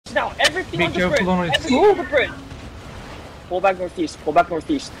now. Everything Be on the careful bridge. on it. Everything on the bridge. Pull back northeast. Pull back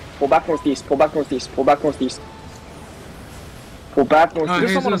northeast. Pull back northeast. Pull back northeast. Pull back northeast. Pull back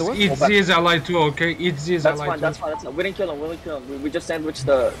northeast. It's Z is ally too, okay? It's Z is ally too. That's fine. We didn't kill him. We didn't kill him. We just sandwiched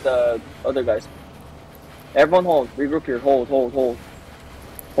the other guys. Everyone hold. Regroup here. Hold. Hold.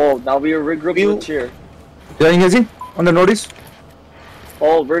 Now we are regrouping here. Yeah, on the northeast.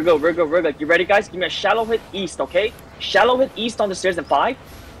 Oh, we're good. You ready, guys? Give me a shallow hit east, okay? Shallow hit east on the stairs in 5,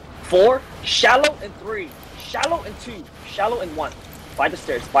 4, shallow in 3, shallow in 2, shallow in 1. By the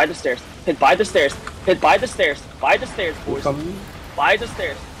stairs. Hit by the stairs. Boys. By the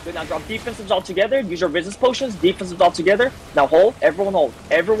stairs. Good, now drop defensives all together. Use your resist potions. Defensives all together. Now hold. Everyone hold.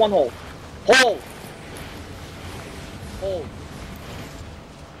 Hold. We're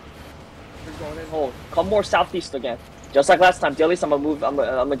going in, hold. Come more southeast again. Just like last time, Dillies, I'm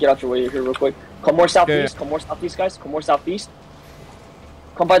gonna get out your way here real quick. Come more southeast, guys. Come more southeast.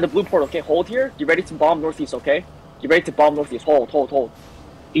 Come by the blue portal, okay? Hold here. Get ready to bomb northeast, okay? Get ready to bomb northeast. Hold.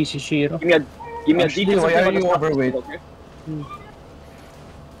 Easy Shiro. Give me a defensive why are you southeast, overweight? okay?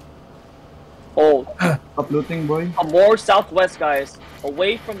 Hold. Uplooting, boy. Come more southwest, guys.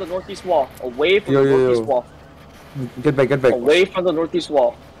 Away from the northeast wall. Away from the northeast wall. Get back. Away from the northeast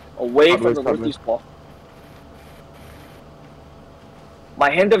wall. My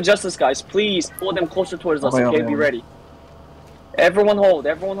hand of justice, guys. Please pull them closer towards us, okay? Be ready. Everyone hold.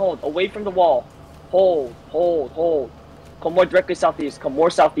 Away from the wall. Hold. Come more directly southeast. Come more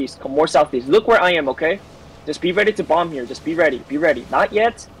southeast. Look where I am, okay? Just be ready to bomb here. Just be ready. Not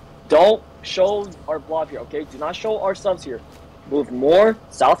yet. Don't show our blob here, okay? Do not show our subs here. Move more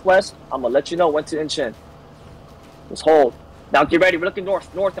southwest. I'm gonna let you know when to inch in. Just hold. Now get ready. We're looking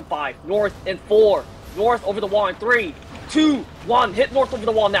north. North in 5. North in 4. North over the wall in 3, 2, 1. Hit north over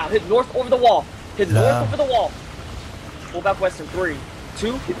the wall now. Hit north over the wall. Pull back west in 3,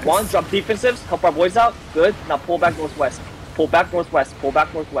 2, 1. Drop defensives. Help our boys out. Good. Now pull back northwest. Pull back northwest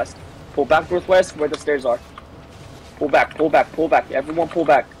where the stairs are. Pull back. Everyone pull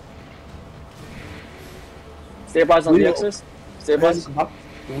back. Stabilize on the X's. Stabilize.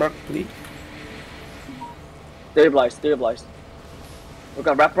 Stabilize. We're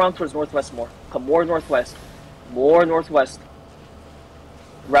gonna wrap around towards northwest more. Come more northwest.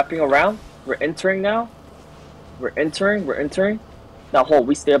 Wrapping around. We're entering now. We're entering. Now hold.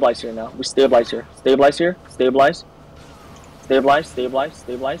 We stabilize here now. Stabilize.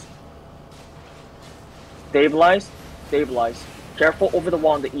 Careful over the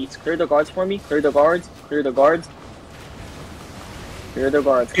wall on the east. Clear the guards for me. Clear the guards.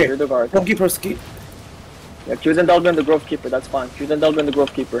 Don't keep her ski. Yeah, Q's and Delvin the Grove Keeper, that's fine.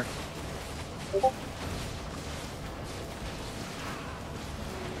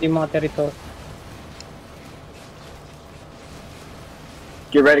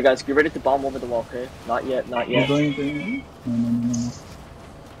 Get ready, guys. Get ready to bomb over the wall, okay? Not yet. No. I'm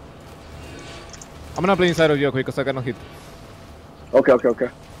gonna play inside of you quick because I cannot hit. Okay.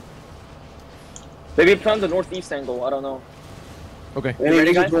 Maybe plan the northeast angle, I don't know. Okay. You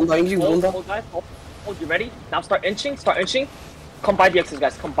ready, guys? Hold, you ready? Now start inching. Come by the X's,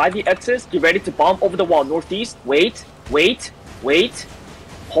 guys. Get ready to bomb over the wall. Northeast. Wait.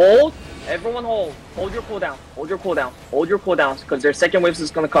 Hold. Everyone hold. Hold your cooldown. Because their second wave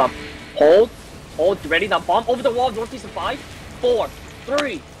is gonna come. Hold. You ready? Now bomb over the wall. Northeast in 5, 4,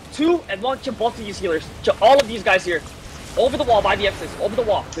 3, 2, and 1. Kill both of these healers. Kill all of these guys here. Over the wall by the X's. Over the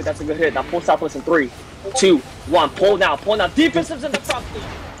wall. Good, that's a good hit. Now pull southwest in 3, 2, 1. Pull now. Defensives in the front, please.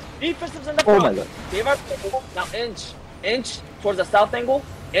 Oh my god. Now inch towards the south angle,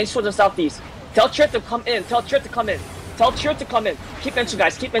 inch towards the southeast. Tell Chert to come in. Keep inching,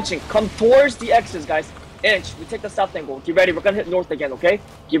 guys. Come towards the X's, guys. Inch. We take the south angle. Get ready. We're gonna hit north again, okay?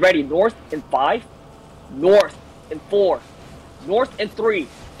 Get ready. North in 5, north in 4, north in 3.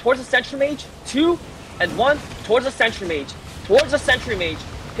 Towards the Sentry Mage. 2 and 1. Towards the Sentry Mage.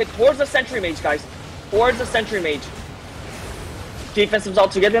 Hit towards the Sentry Mage, guys. Defensives all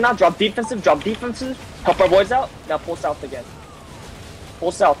together now. Drop defensive. Help our boys out. Now pull south again.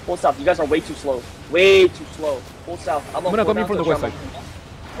 Pull south. You guys are way too slow. Pull south. I'm gonna come in from the west side.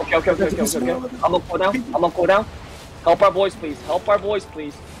 Okay. I'm gonna go down. Help our boys, please.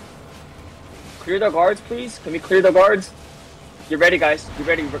 Clear the guards, please. Can we clear the guards? Get ready, guys.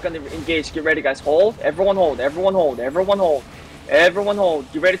 We're gonna engage. Get ready, guys. Hold. Everyone hold. Get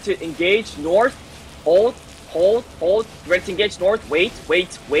ready to engage. North. Hold. Ready to engage north. Wait.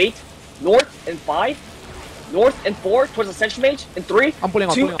 North in 5. North in 4. Towards the Sentry Mage. In 3, I'm pulling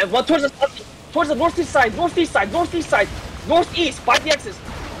 2, out. and 1. Towards the northeast side. Northeast. By the X's.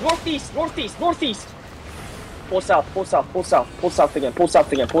 Northeast. pull south, pull south, pull south, pull south again, pull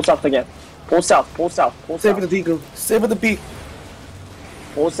south again, pull south again. Pull south, pull south, pull Save south. the Deagle. Save the peak.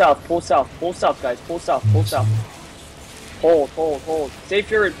 Pull south, pull south, pull south, guys. Pull south, pull south. Hold, hold, hold. Save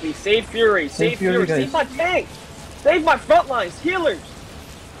Fury, please. Save Fury, save Fury. Guys. Save my tank. Save my front lines, healers.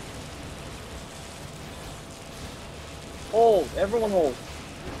 Hold, everyone hold.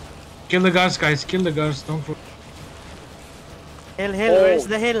 Kill the guards, guys. Kill the guards. Don't forget. Hill, where's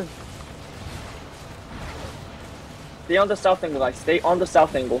the hill? Stay on the south angle, guys. Stay on the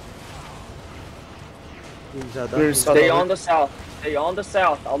south angle. Stay on the south. Stay on the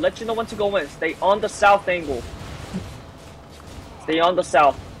south. I'll let you know when to go in. Stay on the south angle. Stay on the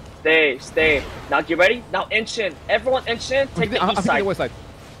south. Stay. Now get ready. Now inch in. Everyone inch in. Take the east side. The west side.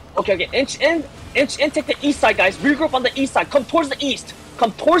 Okay. Inch in. Take the east side, guys. Regroup on the east side. Come towards the east.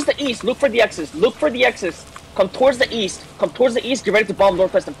 Come towards the east. Look for the X's. Look for the X's. Come towards the east. Come towards the east. Get ready to bomb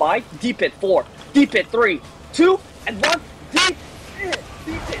northwest in 5. Deep hit 4. Deep hit 3, 2, and 1. Deep hit.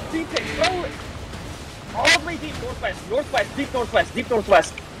 Deep hit. Throw it. All the way deep northwest, deep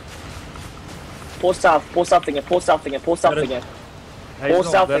northwest. Pull south again, pull south again. Pull south again.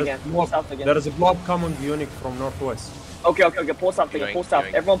 There is a blob coming Yoink from northwest. Okay, pull south again, pull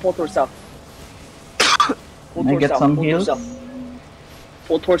south. Everyone pull towards south. Can I get some heals?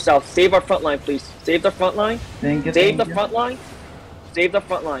 Pull towards south. Save our front line, please. Save the front line. Save the front line. Save the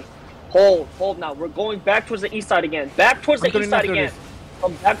front line. Hold now. We're going back towards the east side again. Back towards the east side again.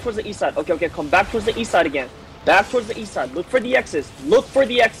 Come back towards the east side. Okay, come back towards the east side again. Back towards the east side. Look for the X's. Look for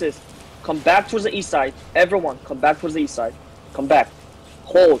the X's. Come back towards the east side. Everyone, come back towards the east side. Come back.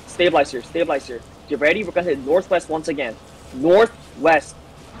 Hold. Stabilize here. Get ready. We're gonna hit northwest once again. Northwest.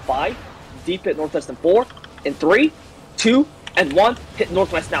 5. Deep hit northwest in 4. In 3, 2, and 1. Hit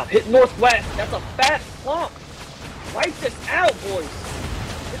northwest now. Hit northwest. That's a fat clump. Write this out, boys.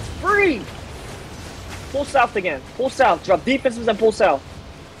 It's free. Pull south again. Pull south. Drop defenses and pull south.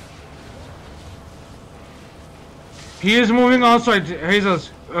 He is moving outside, Jesus.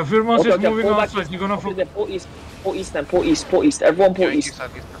 Firmos is moving outside. You're gonna pull east. Pull east then. Pull east. Everyone pull east.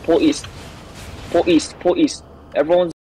 Pull east. Everyone.